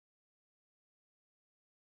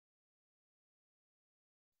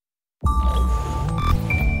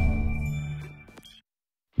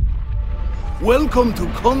Welcome to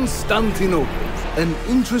Constantinople, an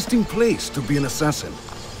interesting place to be an assassin.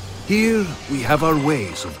 Here, we have our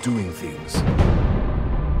ways of doing things.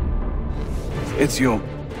 Ezio,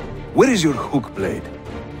 where is your Hookblade?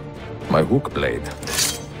 My Hookblade?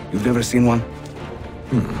 You've never seen one?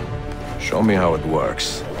 Show me how it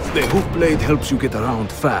works. The Hookblade helps you get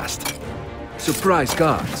around fast. Surprise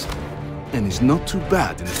guards. And is not too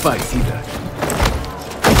bad in a fight either.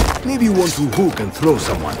 Maybe you want to hook and throw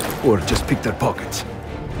someone, or just pick their pockets.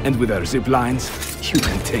 And with our zip lines, you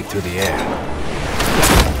can take to the air.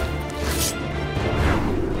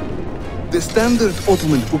 The standard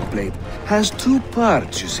Ottoman Hookblade has two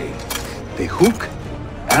parts, you see. The hook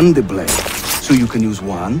and the blade. So you can use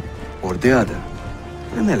one or the other.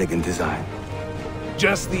 An elegant design.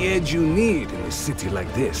 Just the edge you need in a city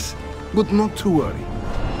like this. But not to worry.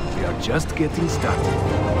 We are just getting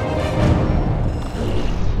started.